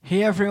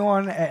Hey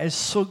everyone, it is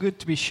so good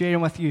to be sharing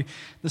with you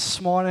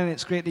this morning.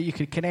 It's great that you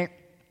could connect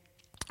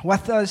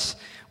with us.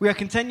 We are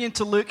continuing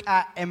to look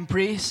at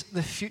Embrace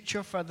the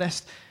Future for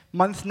this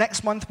month.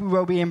 Next month we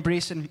will be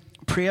embracing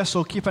prayer,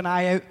 so keep an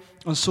eye out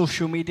on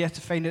social media to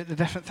find out the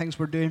different things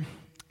we're doing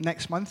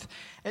next month.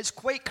 It's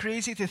quite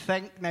crazy to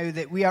think now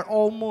that we are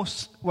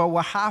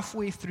we're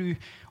halfway through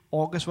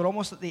August. We're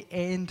almost at the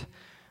end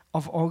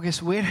of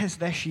August. Where has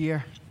this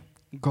year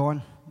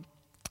gone?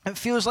 It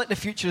feels like the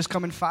future is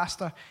coming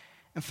faster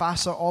and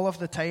faster all of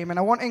the time. And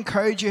I want to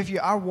encourage you, if you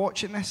are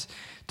watching this,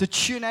 to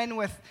tune in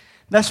with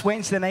this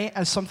Wednesday night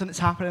as something that's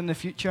happening in the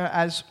future,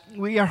 as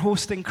we are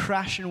hosting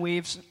Crashing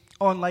Waves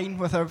online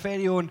with our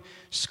very own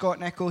Scott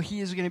Nichol. He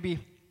is going to be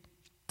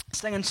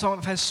singing some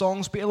of his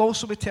songs, but he'll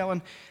also be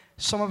telling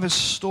some of his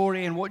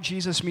story and what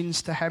Jesus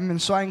means to him.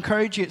 And so I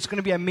encourage you, it's going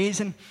to be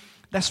amazing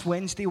this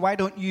Wednesday. Why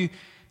don't you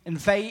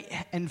invite,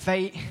 and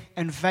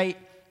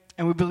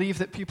we believe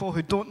that people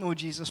who don't know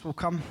Jesus will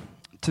come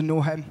to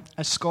know him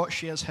as Scott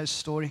shares his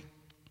story.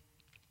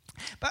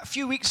 But a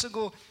few weeks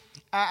ago,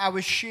 I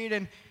was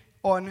sharing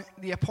on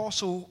the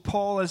Apostle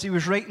Paul as he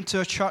was writing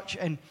to a church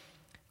in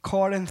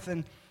Corinth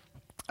and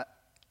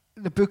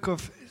the book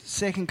of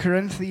 2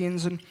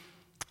 Corinthians. And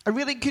I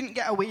really couldn't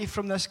get away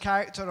from this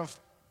character of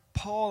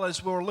Paul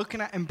as we were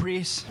looking at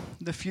Embrace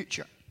the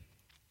Future.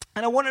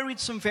 And I want to read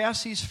some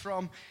verses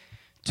from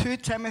 2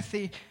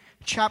 Timothy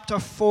chapter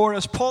 4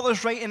 as Paul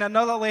is writing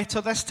another letter,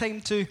 this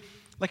time to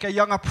like a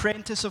young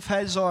apprentice of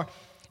his, or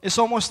it's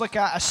almost like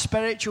a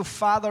spiritual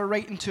father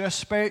writing to a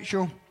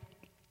spiritual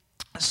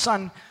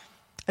son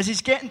as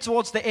he's getting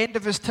towards the end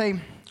of his time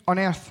on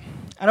earth.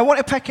 And I want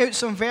to pick out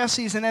some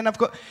verses, and then I've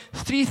got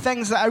 3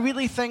 things that I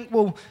really think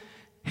will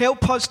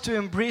help us to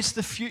embrace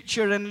the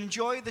future and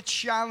enjoy the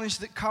challenge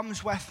that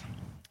comes with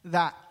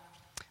that.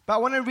 But I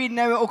want to read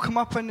now. It will come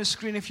up on the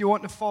screen if you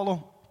want to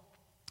follow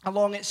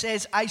along. It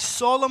says, I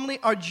solemnly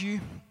urge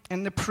you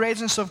in the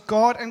presence of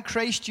God and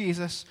Christ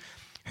Jesus,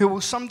 who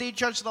will someday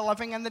judge the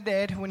living and the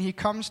dead when he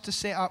comes to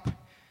set up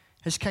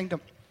his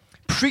kingdom.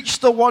 Preach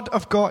the word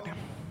of God.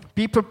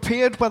 Be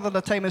prepared whether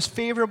the time is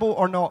favorable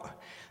or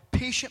not.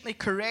 Patiently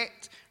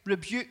correct,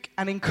 rebuke,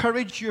 and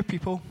encourage your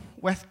people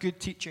with good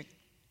teaching.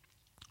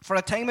 For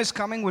a time is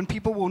coming when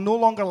people will no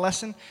longer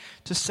listen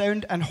to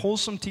sound and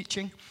wholesome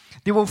teaching.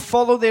 They will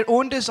follow their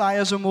own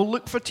desires and will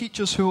look for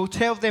teachers who will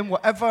tell them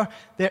whatever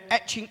their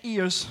itching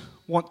ears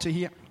want to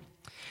hear.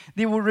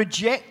 They will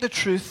reject the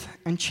truth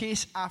and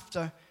chase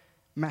after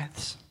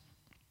myths.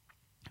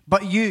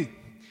 But you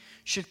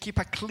should keep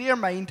a clear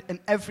mind in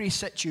every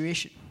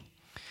situation.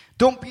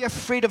 Don't be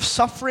afraid of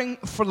suffering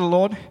for the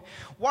Lord.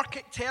 Work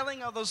at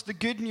telling others the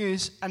good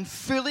news and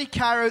fully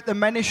carry out the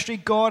ministry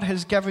God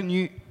has given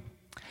you.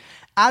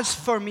 As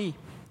for me,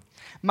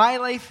 my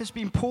life has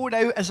been poured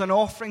out as an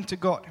offering to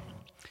God.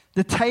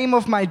 The time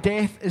of my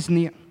death is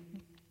near.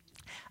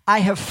 I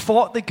have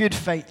fought the good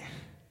fight.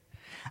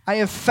 I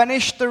have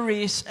finished the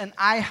race, and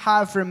I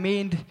have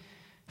remained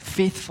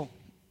faithful.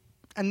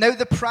 And now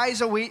the prize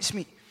awaits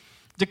me,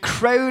 the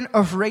crown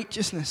of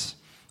righteousness,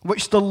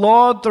 which the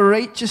Lord, the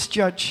righteous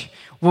judge,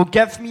 will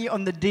give me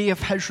on the day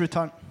of his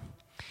return.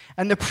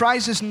 And the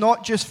prize is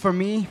not just for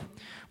me,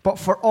 but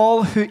for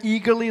all who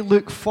eagerly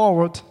look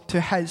forward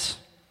to his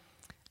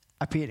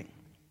appearing.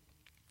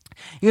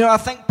 You know, I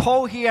think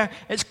Paul here,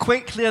 it's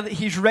quite clear that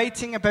he's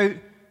writing about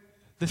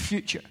the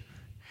future.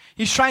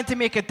 He's trying to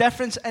make a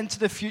difference into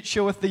the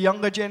future with the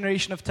younger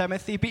generation of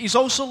Timothy, but he's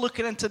also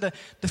looking into the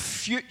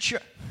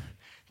future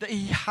that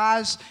he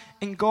has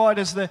in God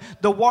as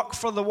the work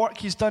for the work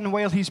he's done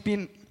while he's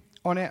been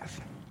on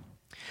earth.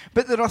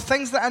 But there are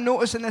things that I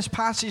notice in this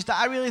passage that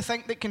I really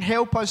think that can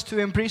help us to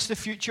embrace the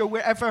future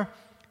wherever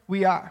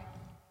we are.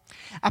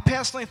 I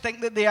personally think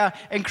that they are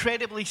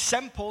incredibly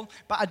simple,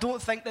 but I don't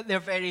think that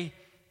they're very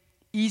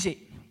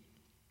easy.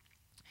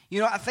 You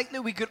know, I think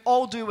that we could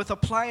all do with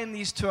applying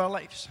these to our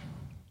lives.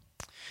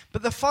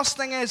 But the first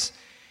thing is,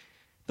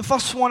 the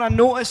first one I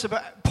notice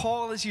about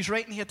Paul as he's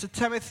writing here to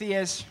Timothy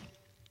is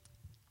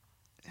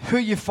who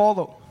you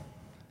follow.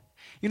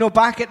 You know,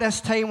 back at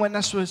this time when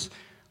this was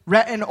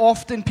written,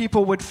 often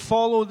people would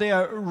follow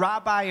their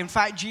rabbi. In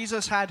fact,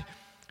 Jesus had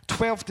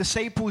 12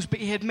 disciples, but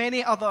he had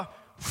many other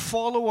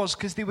followers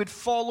because they would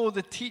follow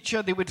the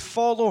teacher, they would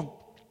follow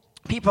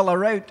people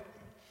around.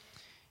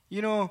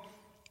 You know,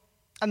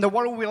 in the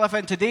world we live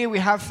in today, we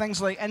have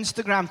things like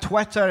Instagram,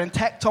 Twitter, and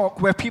TikTok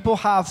where people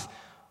have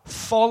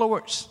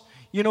followers.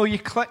 You know, you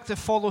click to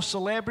follow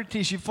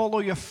celebrities, you follow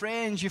your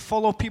friends, you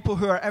follow people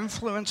who are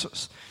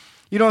influencers.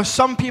 You know,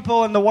 some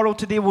people in the world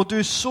today will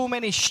do so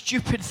many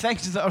stupid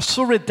things that are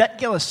so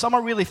ridiculous. Some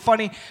are really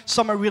funny,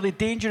 some are really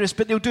dangerous,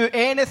 but they'll do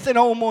anything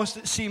almost,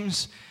 it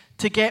seems,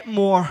 to get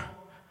more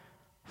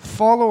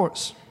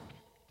followers.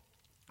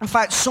 In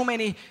fact, so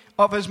many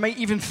of us might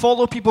even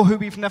follow people who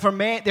we've never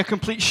met. They're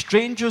complete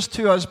strangers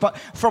to us, but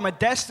from a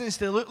distance,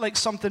 they look like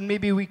something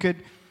maybe we could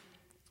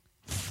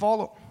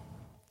follow.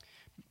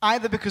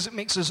 Either because it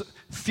makes us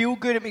feel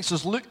good, it makes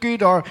us look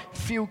good, or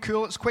feel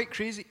cool. It's quite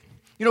crazy.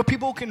 You know,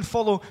 people can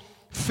follow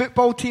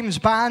football teams,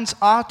 bands,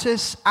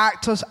 artists,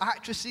 actors,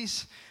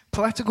 actresses,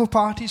 political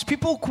parties.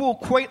 People will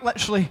quite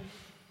literally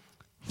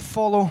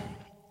follow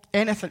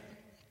anything.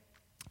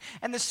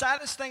 And the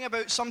saddest thing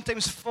about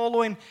sometimes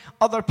following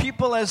other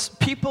people is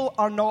people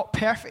are not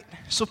perfect.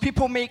 So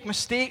people make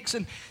mistakes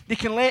and they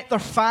can let their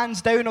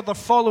fans down or their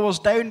followers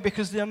down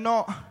because they're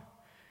not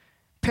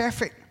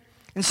perfect.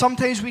 And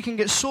sometimes we can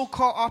get so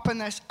caught up in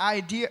this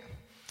idea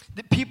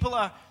that people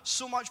are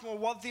so much more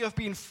worthy of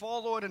being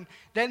followed, and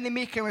then they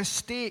make a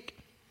mistake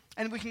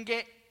and we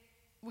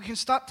can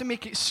start to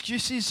make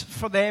excuses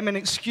for them and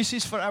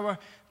excuses for our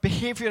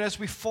behavior as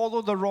we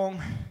follow the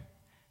wrong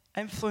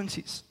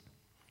influences.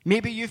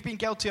 Maybe you've been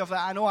guilty of that.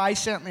 I know I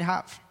certainly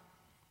have.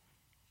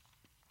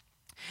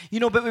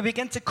 But we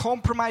begin to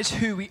compromise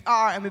who we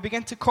are, and we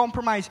begin to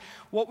compromise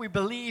what we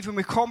believe, and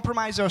we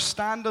compromise our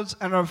standards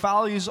and our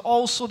values,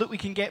 all so that we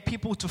can get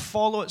people to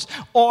follow us,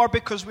 or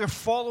because we're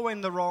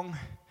following the wrong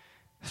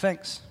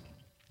things.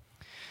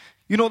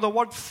 The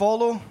word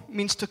follow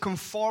means to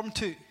conform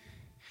to.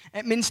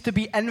 It means to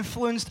be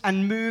influenced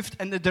and moved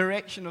in the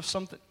direction of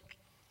something.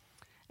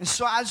 And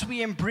so as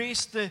we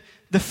embrace the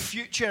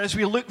future, as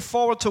we look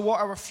forward to what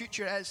our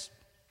future is,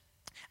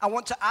 I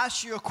want to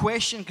ask you a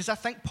question, because I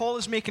think Paul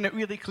is making it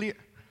really clear.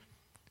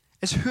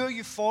 Is who are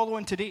you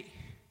following today?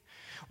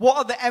 What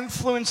are the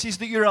influences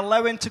that you're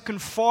allowing to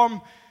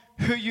conform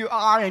who you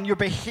are and your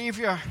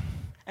behavior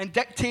and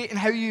dictate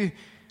how you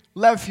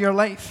live your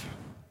life?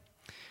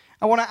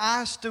 I want to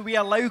ask, do we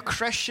allow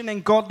Christian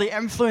and godly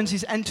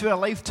influences into our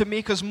life to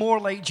make us more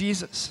like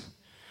Jesus?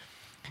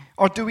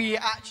 Or do we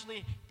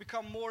actually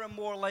become more and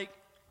more like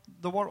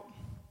the world?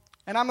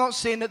 And I'm not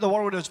saying that the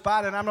world is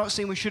bad, and I'm not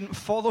saying we shouldn't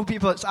follow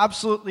people. It's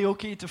absolutely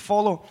okay to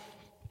follow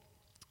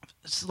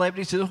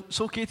celebrities.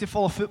 It's okay to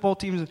follow football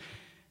teams and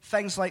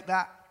things like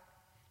that.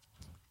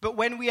 But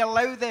when we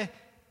allow the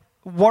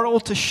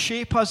world to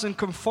shape us and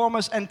conform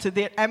us into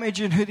their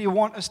image and who they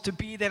want us to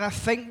be, then I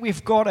think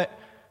we've got it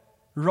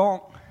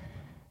wrong.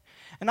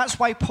 And that's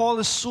why Paul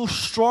is so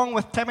strong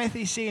with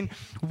Timothy, saying,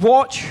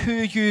 watch who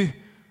you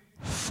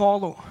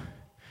follow.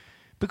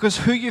 Because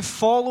who you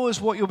follow is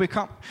what you'll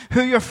become.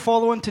 Who you're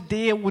following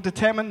today will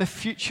determine the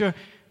future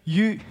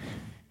you.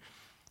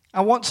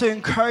 I want to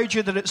encourage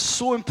you that it's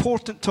so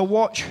important to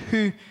watch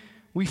who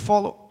we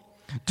follow.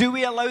 Do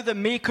we allow the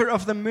maker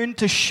of the moon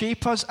to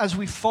shape us as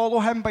we follow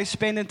him by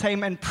spending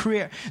time in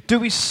prayer? Do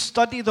we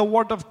study the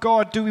word of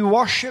God? Do we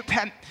worship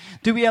him?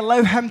 Do we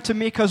allow him to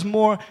make us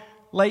more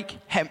like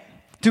him?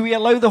 Do we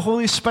allow the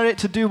Holy Spirit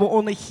to do what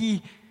only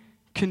he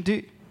can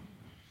do?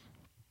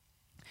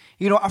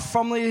 I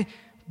firmly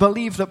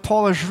believe that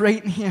Paul is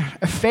writing here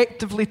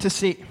effectively to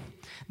say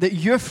that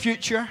your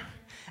future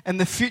and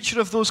the future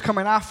of those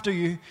coming after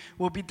you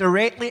will be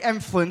directly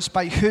influenced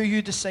by who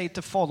you decide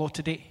to follow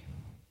today.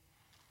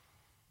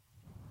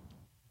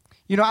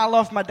 I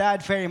love my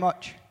dad very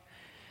much.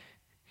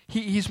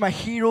 He's my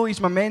hero,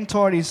 he's my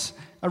mentor, he's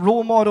a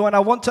role model, and I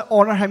want to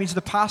honor him. He's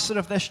the pastor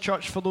of this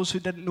church. For those who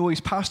didn't know,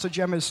 he's Pastor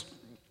Jim is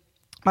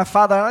my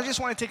father, and I just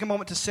want to take a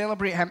moment to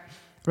celebrate him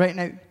right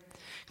now.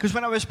 Because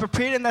when I was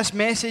preparing this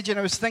message and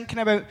I was thinking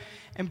about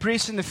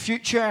embracing the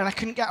future, and I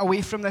couldn't get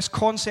away from this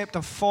concept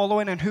of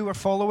following and who we're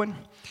following,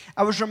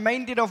 I was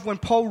reminded of when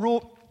Paul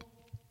wrote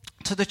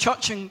to the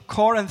church in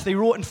Corinth. He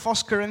wrote in 1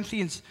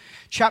 Corinthians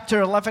chapter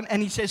 11,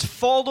 and he says,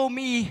 follow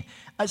me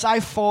as I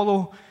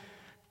follow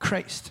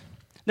Christ.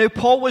 Now,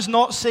 Paul was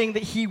not saying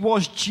that he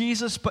was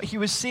Jesus, but he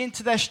was saying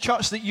to this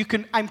church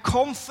that I'm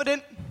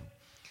confident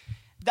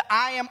that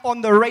I am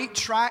on the right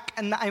track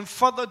and that I'm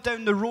further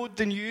down the road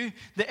than you,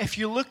 that if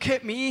you look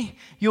at me,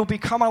 you'll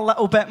become a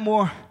little bit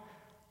more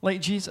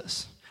like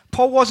Jesus.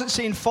 Paul wasn't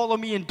saying follow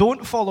me and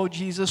don't follow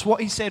Jesus. What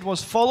he said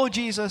was follow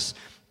Jesus,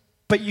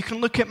 but you can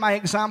look at my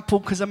example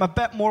because I'm a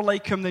bit more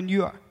like him than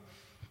you are.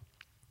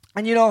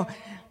 And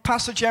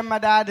Pastor Jim, my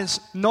dad, is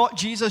not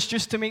Jesus,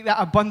 just to make that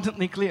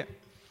abundantly clear.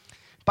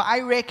 But I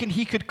reckon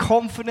he could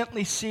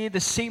confidently say the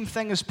same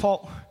thing as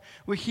Paul,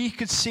 where he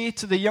could say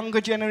to the younger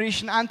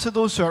generation and to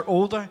those who are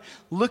older,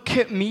 look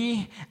at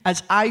me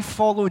as I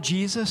follow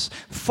Jesus.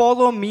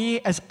 Follow me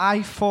as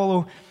I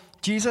follow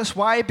Jesus.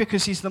 Why?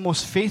 Because he's the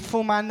most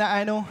faithful man that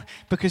I know.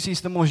 Because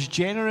he's the most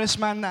generous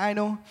man that I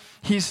know.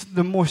 He's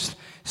the most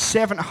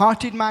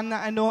servant-hearted man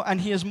that I know. And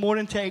he has more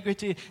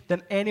integrity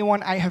than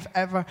anyone I have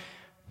ever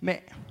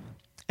met.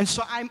 And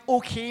so I'm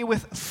okay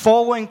with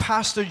following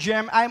Pastor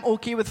Jim. I'm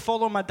okay with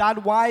following my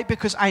dad. Why?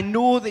 Because I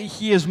know that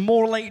he is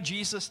more like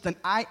Jesus than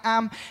I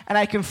am, and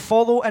I can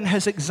follow in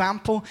his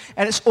example,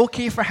 and it's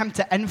okay for him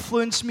to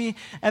influence me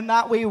in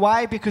that way.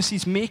 Why? Because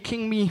he's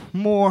making me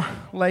more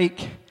like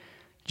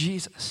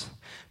Jesus.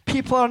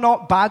 People are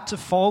not bad to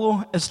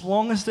follow as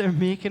long as they're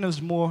making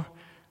us more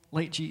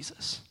like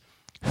Jesus.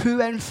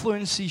 Who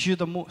influences you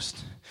the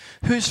most?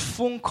 Whose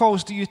phone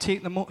calls do you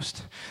take the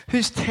most?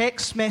 Whose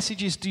text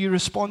messages do you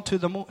respond to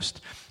the most?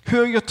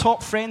 Who are your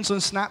top friends on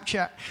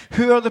Snapchat?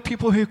 Who are the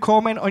people who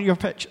comment on your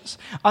pictures?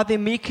 Are they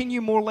making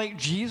you more like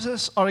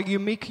Jesus, or are you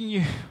making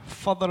you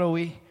further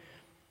away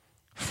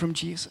from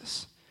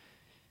Jesus?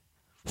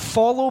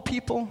 Follow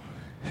people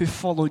who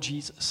follow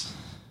Jesus.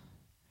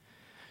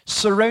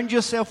 Surround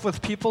yourself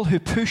with people who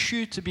push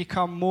you to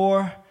become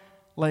more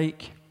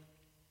like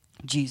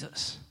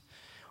Jesus.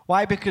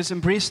 Why? Because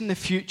embracing the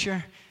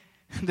future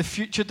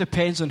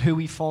depends on who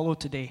we follow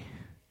today.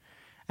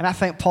 And I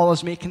think Paul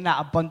is making that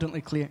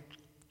abundantly clear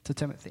to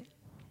Timothy.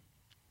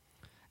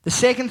 The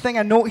second thing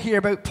I note here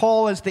about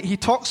Paul is that he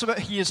talks about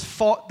he has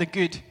fought the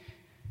good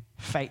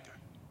fight.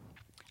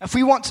 If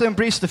we want to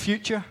embrace the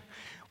future,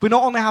 we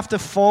not only have to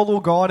follow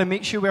God and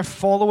make sure we're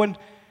following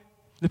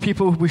the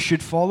people we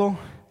should follow,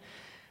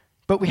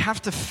 but we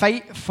have to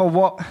fight for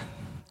what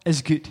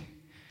is good.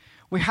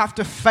 We have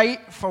to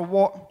fight for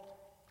what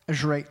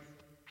is right.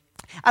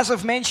 As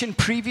I've mentioned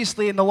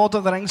previously in the Lord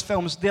of the Rings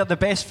films, they're the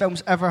best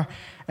films ever.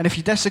 And if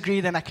you disagree,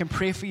 then I can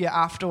pray for you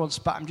afterwards.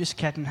 But I'm just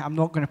kidding. I'm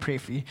not going to pray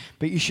for you.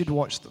 But you should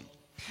watch them.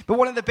 But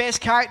one of the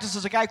best characters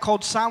is a guy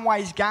called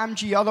Samwise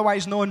Gamgee,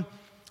 otherwise known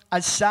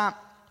as Sam.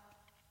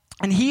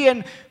 And he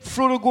and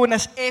Frodo go on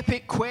this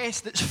epic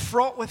quest that's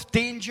fraught with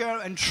danger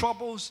and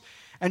troubles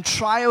and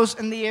trials.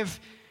 And they have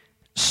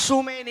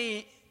so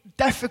many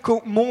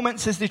difficult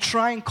moments as they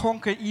try and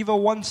conquer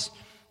evil once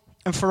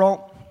and for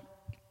all.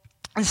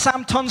 And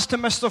Sam turns to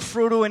Mr.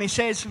 Frodo and he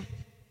says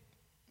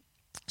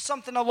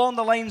something along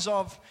the lines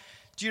of,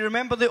 do you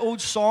remember the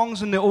old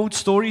songs and the old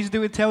stories they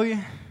would tell you?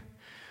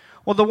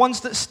 Well, the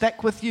ones that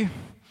stick with you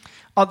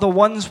are the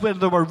ones where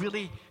they were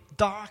really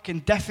dark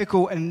and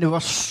difficult and they were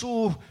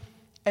so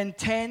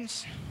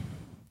intense.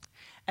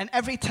 And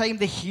every time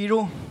the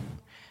hero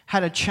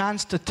had a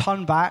chance to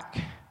turn back,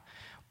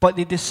 but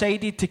they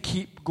decided to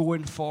keep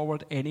going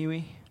forward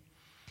anyway.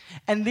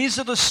 And these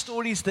are the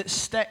stories that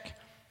stick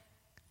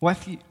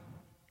with you.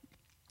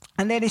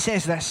 And then he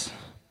says this,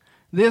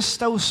 there's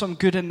still some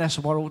good in this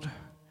world,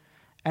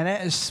 and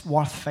it is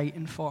worth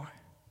fighting for.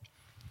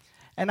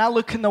 And I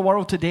look in the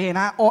world today, and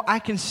I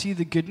can see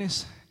the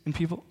goodness in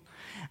people.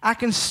 I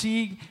can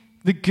see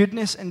the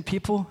goodness in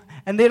people,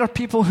 and there are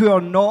people who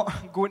are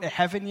not going to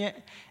heaven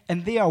yet,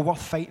 and they are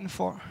worth fighting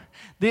for.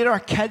 There are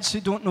kids who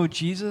don't know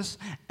Jesus,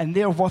 and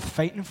they are worth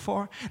fighting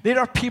for. There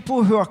are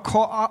people who are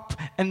caught up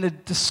in the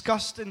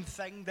disgusting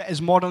thing that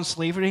is modern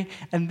slavery,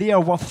 and they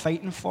are worth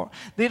fighting for.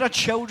 There are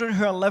children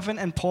who are living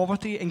in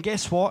poverty, and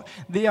guess what?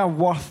 They are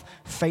worth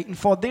fighting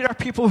for. There are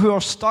people who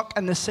are stuck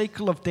in the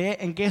cycle of debt,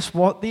 and guess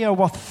what? They are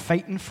worth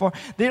fighting for.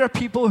 There are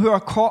people who are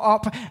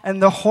caught up in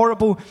the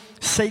horrible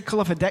cycle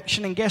of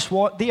addiction, and guess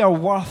what? They are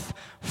worth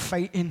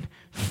fighting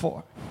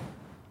for.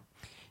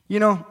 You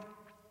know,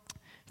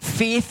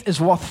 faith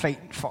is worth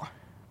fighting for.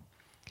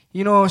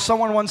 You know,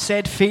 someone once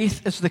said,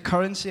 faith is the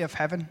currency of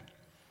heaven.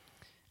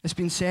 It's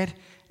been said.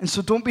 And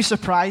so don't be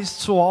surprised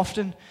so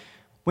often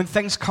when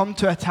things come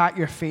to attack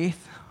your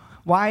faith.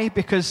 Why?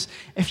 Because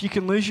if you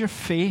can lose your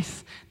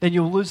faith, then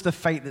you'll lose the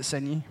fight that's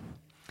in you.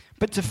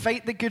 But to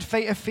fight the good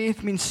fight of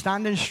faith means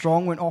standing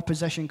strong when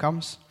opposition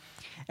comes.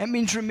 It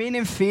means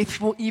remaining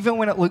faithful even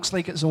when it looks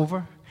like it's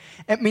over.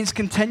 It means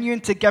continuing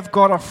to give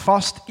God our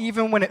first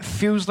even when it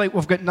feels like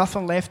we've got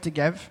nothing left to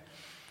give.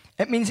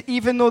 It means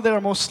even though there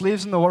are more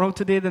slaves in the world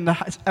today than there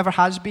ever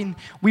has been,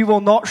 we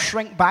will not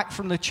shrink back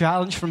from the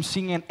challenge from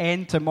seeing an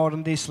end to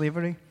modern day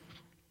slavery.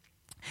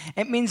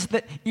 It means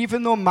that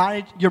even though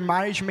your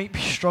marriage might be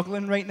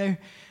struggling right now,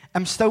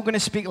 I'm still going to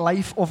speak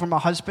life over my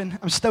husband.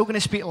 I'm still going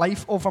to speak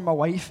life over my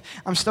wife.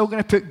 I'm still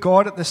going to put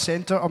God at the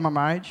center of my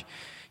marriage.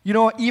 You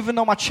know, even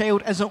though my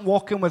child isn't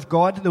walking with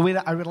God the way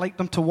that I would like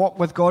them to walk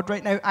with God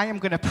right now, I am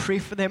going to pray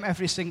for them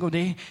every single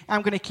day.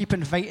 I'm going to keep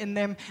inviting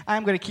them.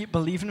 I'm going to keep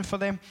believing for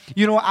them.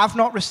 You know, I've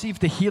not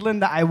received the healing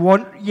that I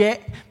want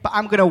yet, but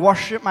I'm going to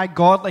worship my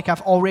God like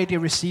I've already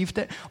received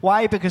it.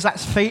 Why? Because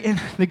that's fighting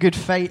the good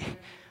fight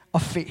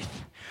of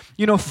faith.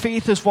 You know,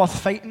 faith is worth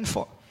fighting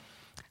for.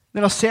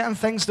 There are certain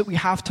things that we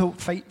have to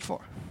fight for.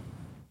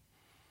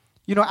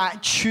 You know,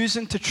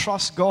 choosing to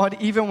trust God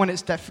even when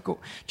it's difficult.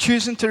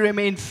 Choosing to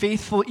remain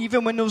faithful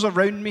even when those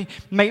around me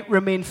might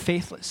remain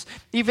faithless.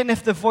 Even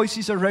if the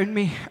voices around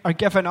me are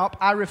giving up,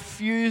 I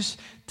refuse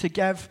to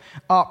give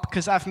up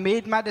because I've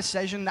made my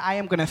decision that I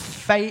am going to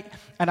fight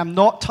and I'm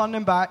not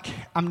turning back.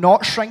 I'm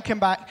not shrinking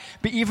back.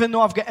 But even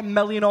though I've got a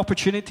million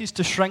opportunities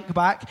to shrink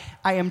back,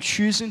 I am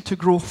choosing to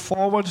grow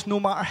forward no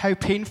matter how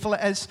painful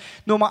it is,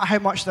 no matter how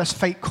much this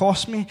fight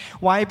costs me.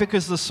 Why?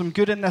 Because there's some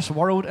good in this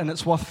world and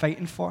it's worth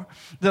fighting for.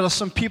 There are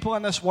some people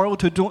in this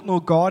world who don't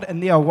know God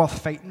and they are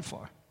worth fighting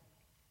for.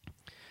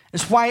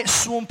 It's why it's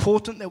so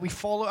important that we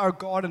follow our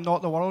God and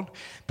not the world.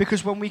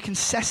 Because when we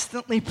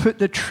consistently put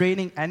the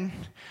training in,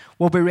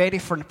 we'll be ready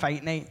for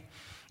fight night.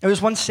 It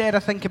was once said, I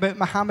think, about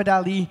Muhammad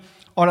Ali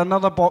or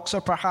another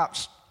boxer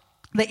perhaps,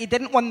 that he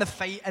didn't win the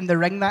fight in the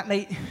ring that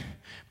night,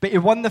 but he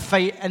won the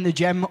fight in the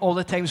gym all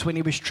the times when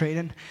he was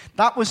training.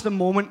 That was the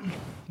moment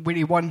where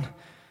he won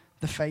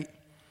the fight.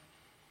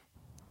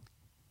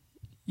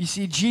 You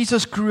see,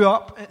 Jesus grew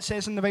up, it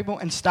says in the Bible,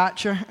 in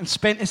stature and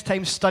spent his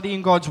time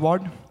studying God's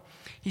word.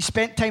 He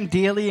spent time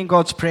daily in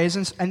God's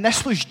presence, and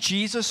this was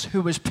Jesus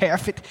who was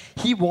perfect.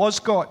 He was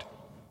God.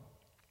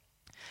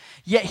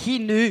 Yet he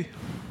knew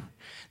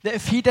that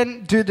if he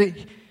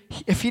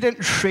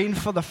didn't train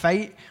for the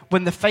fight,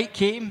 when the fight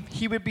came,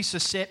 he would be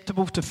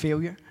susceptible to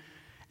failure.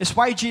 It's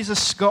why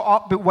Jesus got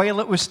up, but while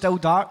it was still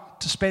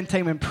dark, to spend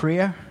time in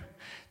prayer,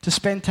 to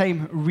spend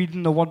time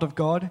reading the Word of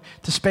God,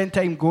 to spend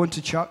time going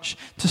to church,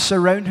 to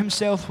surround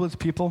himself with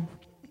people.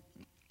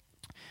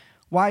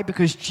 Why?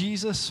 Because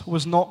Jesus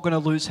was not going to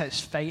lose his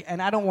fight,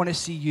 and I don't want to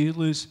see you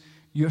lose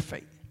your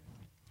fight.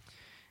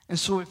 And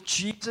so if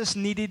Jesus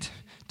needed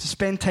to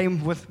spend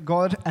time with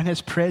God and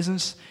his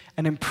presence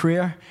and in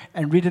prayer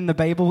and reading the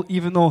Bible,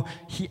 even though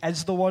he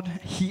is the Word,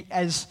 he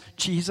is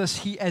Jesus,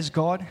 he is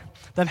God,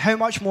 then how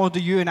much more do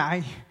you and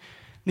I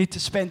need to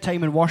spend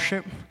time in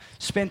worship,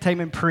 spend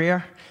time in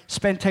prayer,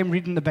 spend time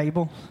reading the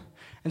Bible,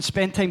 and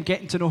spend time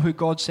getting to know who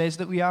God says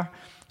that we are,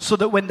 so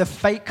that when the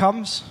fight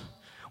comes,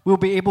 we'll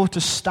be able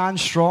to stand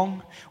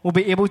strong, we'll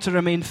be able to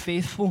remain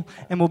faithful,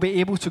 and we'll be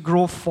able to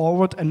grow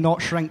forward and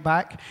not shrink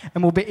back,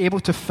 and we'll be able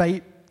to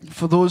fight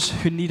for those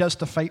who need us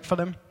to fight for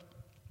them.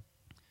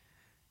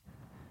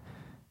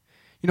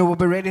 You know, we'll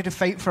be ready to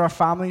fight for our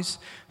families,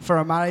 for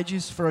our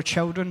marriages, for our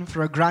children,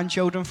 for our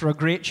grandchildren, for our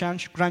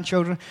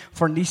great-grandchildren,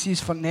 for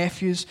nieces, for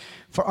nephews,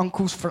 for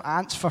uncles, for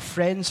aunts, for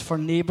friends, for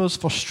neighbours,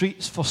 for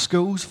streets, for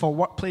schools, for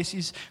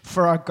workplaces,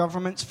 for our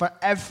governments, for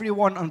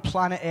everyone on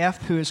planet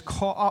Earth who is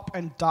caught up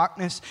in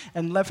darkness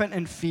and living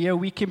in fear.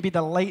 We can be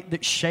the light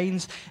that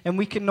shines, and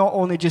we can not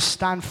only just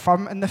stand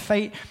firm in the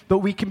fight, but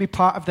we can be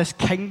part of this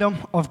kingdom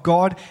of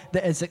God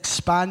that is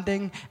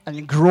expanding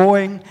and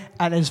growing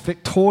and is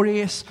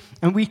victorious,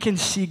 and we can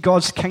see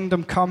God's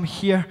kingdom come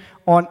here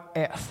on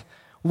earth.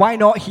 Why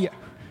not here?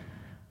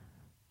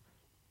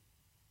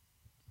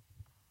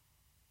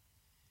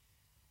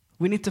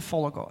 We need to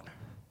follow God.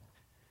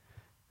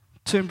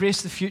 To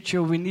embrace the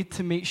future, we need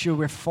to make sure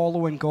we're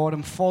following God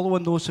and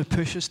following those who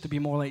push us to be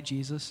more like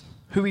Jesus.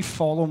 Who we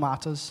follow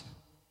matters.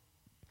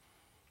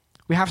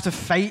 We have to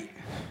fight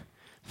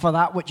for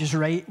that which is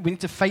right. We need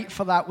to fight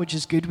for that which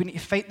is good. We need to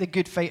fight the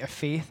good fight of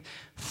faith.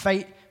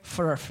 Fight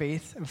for our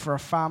faith and for our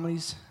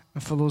families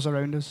and for those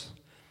around us.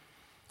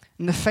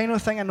 And the final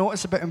thing I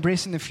notice about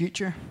embracing the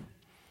future,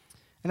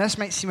 and this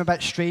might seem a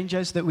bit strange,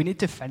 is that we need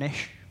to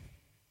finish.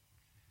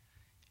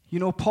 You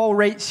know, Paul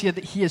writes here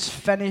that he has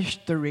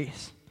finished the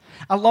race.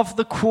 I love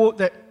the quote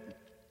that,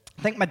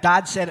 I think my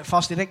dad said it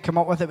first, he didn't come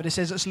up with it, but he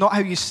says, it's not how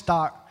you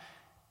start,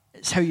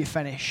 it's how you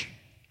finish.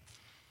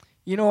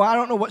 You know, I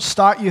don't know what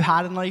start you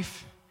had in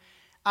life.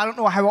 I don't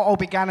know how it all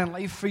began in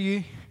life for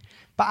you.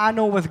 But I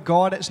know with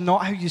God, it's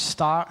not how you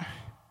start,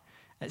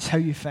 it's how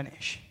you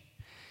finish.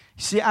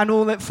 See, I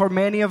know that for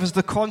many of us,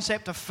 the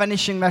concept of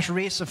finishing this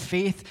race of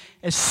faith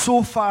is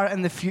so far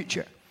in the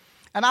future.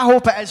 And I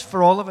hope it is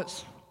for all of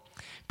us.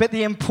 But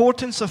the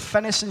importance of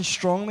finishing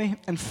strongly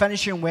and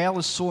finishing well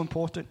is so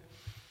important.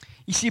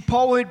 You see,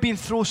 Paul who had been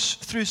through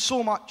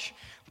so much,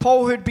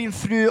 Paul who had been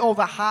through all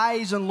the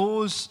highs and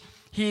lows,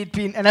 he had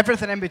been, and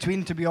everything in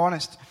between, to be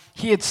honest.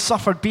 He had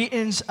suffered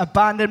beatings,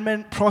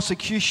 abandonment,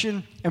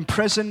 prosecution,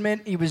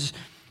 imprisonment. He was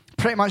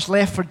pretty much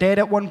left for dead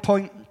at one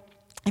point.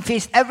 He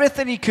faced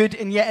everything he could,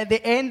 and yet at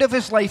the end of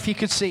his life, he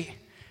could say,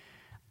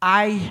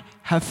 I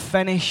have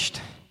finished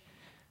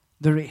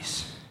the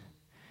race.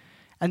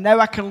 And now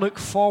I can look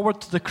forward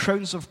to the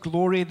crowns of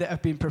glory that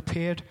have been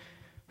prepared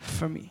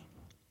for me.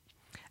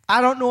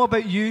 I don't know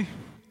about you.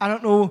 I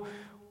don't know,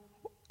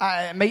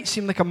 it might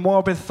seem like a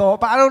morbid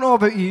thought, but I don't know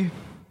about you.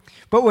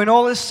 But when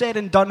all is said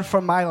and done for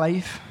my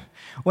life,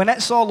 when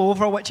it's all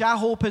over, which I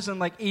hope is in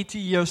like 80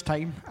 years'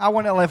 time, I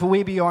want to live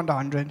way beyond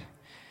 100.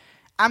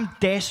 I'm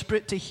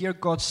desperate to hear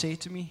God say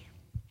to me,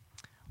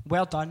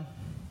 well done,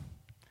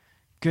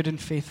 good and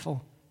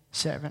faithful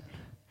servant.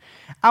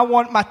 I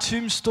want my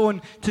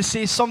tombstone to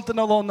say something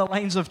along the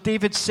lines of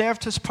David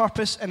served his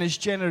purpose in his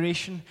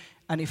generation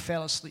and he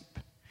fell asleep.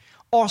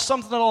 Or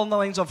something along the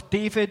lines of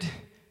David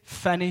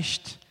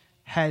finished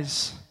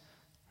his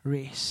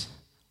race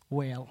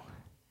well.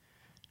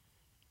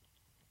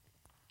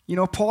 You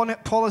know,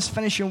 Paul is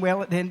finishing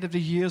well at the end of the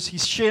years.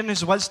 He's sharing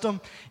his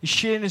wisdom. He's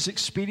sharing his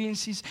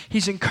experiences.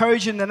 He's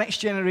encouraging the next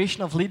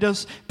generation of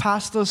leaders,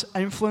 pastors,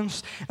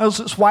 influence. And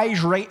that's why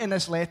he's writing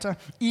this letter.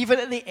 Even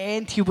at the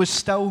end, he was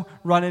still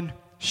running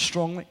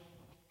strongly.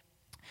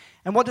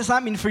 And what does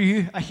that mean for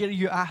you? I hear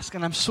you ask,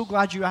 and I'm so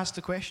glad you asked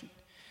the question.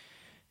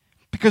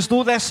 Because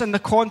though this in the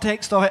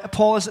context of it,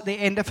 Paul is at the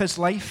end of his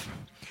life,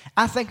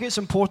 I think it's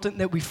important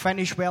that we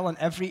finish well in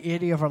every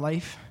area of our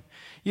life.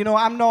 You know,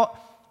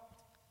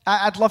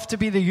 I'd love to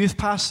be the youth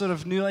pastor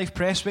of New Life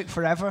Prestwick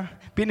forever.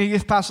 Being a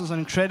youth pastor is an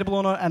incredible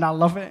honor, and I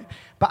love it.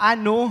 But I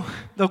know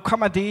there'll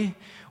come a day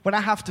when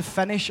I have to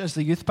finish as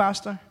the youth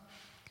pastor.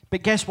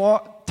 But guess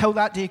what? Till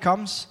that day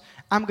comes,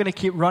 I'm going to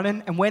keep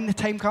running. And when the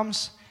time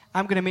comes,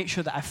 I'm going to make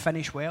sure that I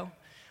finish well.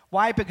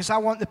 Why? Because I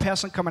want the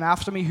person coming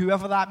after me,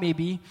 whoever that may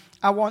be,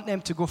 I want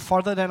them to go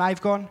further than I've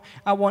gone.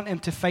 I want them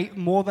to fight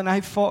more than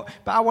I've fought.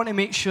 But I want to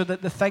make sure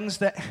that the things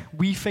that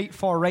we fight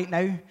for right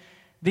now,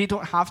 they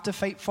don't have to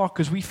fight for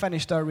because we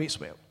finished our race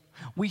well.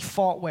 We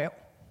fought well.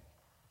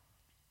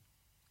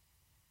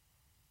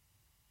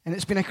 And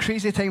it's been a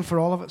crazy time for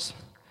all of us.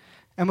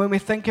 And when we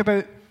think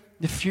about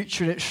the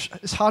future,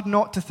 it's hard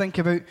not to think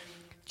about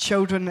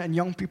children and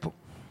young people.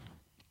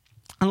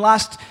 And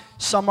last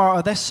summer,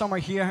 or this summer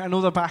here, I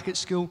know they're back at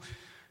school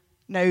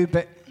now,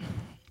 but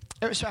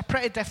it was a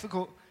pretty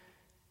difficult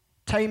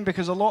time,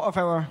 because a lot of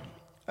our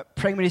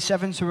primary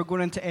sevens who were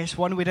going into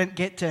S1, we didn't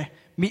get to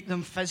meet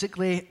them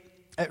physically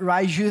at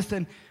Rise Youth.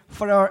 And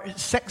for our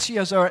 6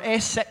 years, our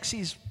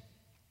S6s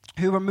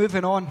who were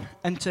moving on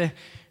into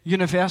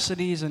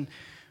universities and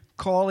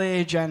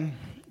college and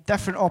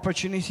different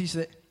opportunities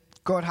that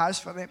God has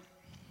for them,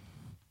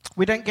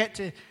 we didn't get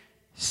to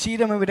see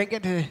them, and we didn't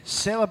get to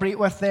celebrate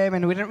with them,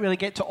 and we didn't really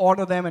get to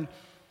honor them in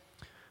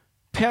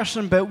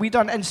person. But we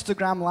done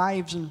Instagram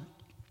lives, and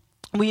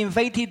we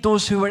invited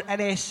those who were in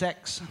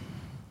S6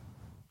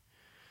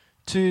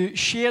 to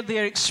share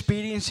their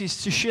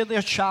experiences, to share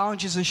their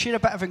challenges, and share a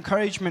bit of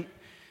encouragement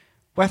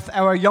with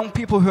our young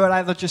people who are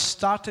either just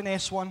starting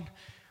S1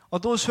 or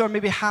those who are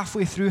maybe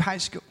halfway through high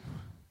school.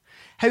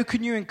 How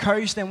can you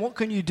encourage them? What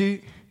can you do?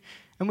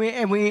 And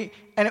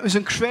it was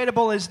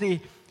incredible as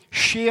they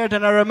shared.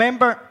 And I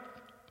remember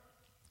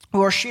we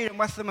were sharing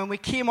with them, and we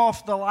came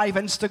off the live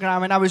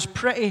Instagram, and I was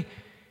pretty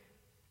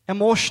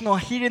emotional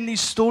hearing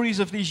these stories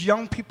of these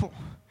young people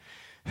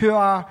who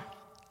are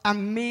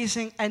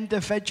amazing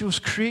individuals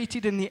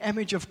created in the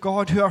image of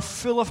God, who are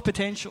full of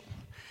potential.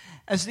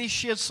 As they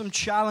shared some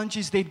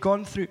challenges they'd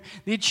gone through,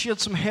 they'd shared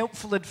some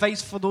helpful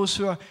advice for those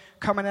who are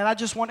coming in. I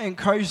just want to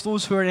encourage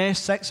those who are in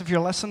S6, if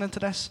you're listening to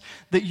this,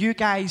 that you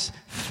guys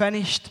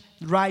finished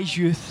Rise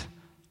Youth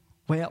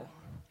well.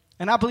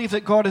 And I believe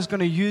that God is going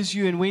to use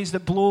you in ways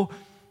that blow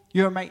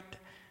your mind.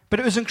 But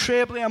it was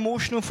incredibly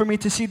emotional for me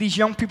to see these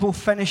young people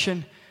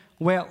finishing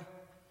well.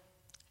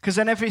 Because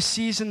in every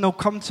season they'll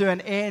come to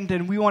an end,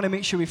 and we want to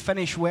make sure we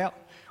finish well.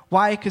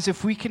 Why? Because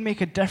if we can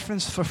make a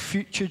difference for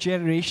future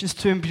generations,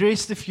 to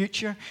embrace the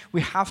future,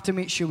 we have to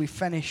make sure we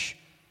finish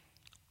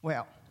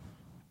well.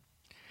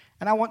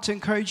 And I want to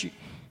encourage you.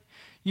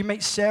 You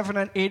might serve in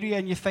an area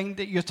and you think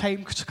that your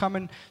time's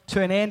coming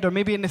to an end, or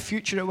maybe in the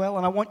future it will,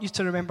 and I want you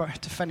to remember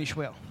to finish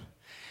well.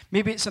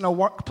 Maybe it's in a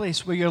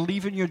workplace where you're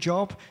leaving your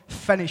job.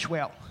 Finish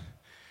well.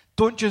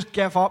 Don't just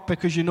give up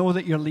because you know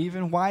that you're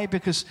leaving. Why?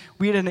 Because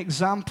we're an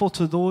example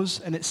to those,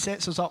 and it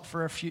sets us up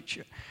for our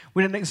future.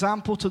 We're an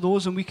example to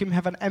those, and we can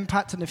have an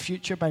impact in the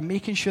future by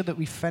making sure that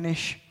we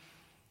finish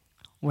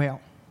well.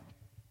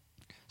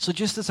 So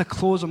just as I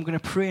close, I'm going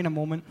to pray in a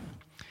moment.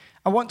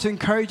 I want to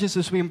encourage us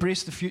as we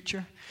embrace the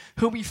future.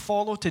 Who we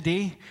follow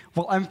today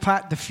will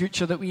impact the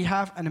future that we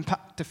have and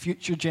impact the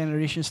future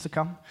generations to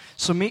come.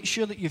 So make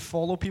sure that you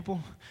follow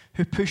people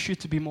who push you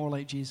to be more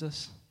like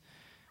Jesus.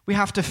 We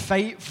have to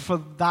fight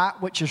for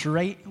that which is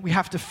right. We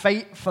have to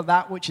fight for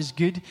that which is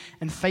good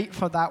and fight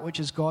for that which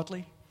is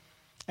godly.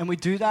 And we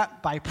do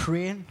that by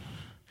praying,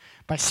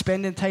 by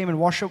spending time in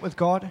worship with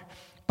God,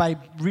 by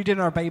reading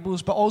our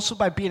Bibles, but also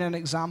by being an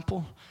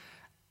example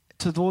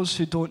to those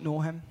who don't know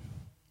Him.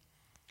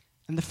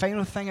 And the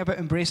final thing about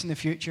embracing the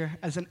future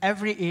is in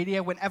every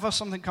area, whenever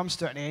something comes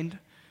to an end,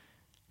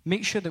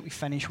 make sure that we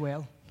finish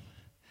well.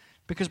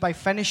 Because by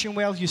finishing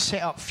well, you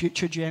set up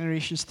future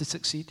generations to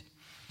succeed.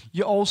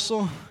 You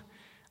also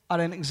are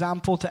an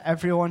example to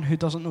everyone who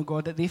doesn't know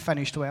God that they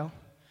finished well.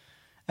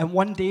 And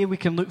one day we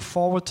can look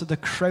forward to the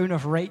crown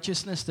of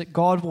righteousness that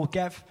God will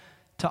give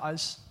to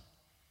us.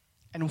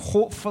 And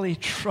hopefully,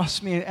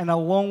 trust me, in a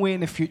long way in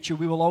the future,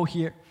 we will all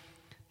hear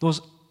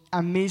those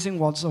amazing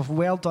words of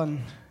well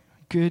done,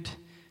 good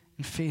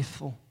and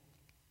faithful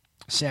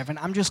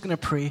servant. I'm just going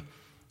to pray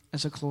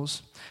as I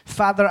close.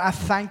 Father, I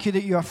thank you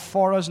that you are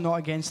for us, not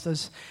against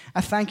us.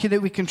 I thank you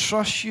that we can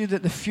trust you,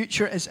 that the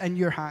future is in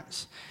your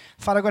hands.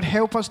 Father God,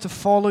 help us to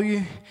follow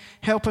you.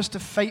 Help us to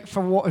fight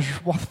for what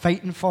is worth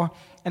fighting for.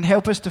 And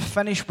help us to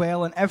finish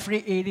well in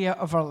every area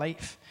of our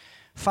life.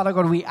 Father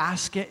God, we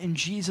ask it in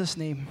Jesus'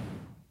 name.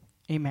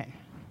 Amen.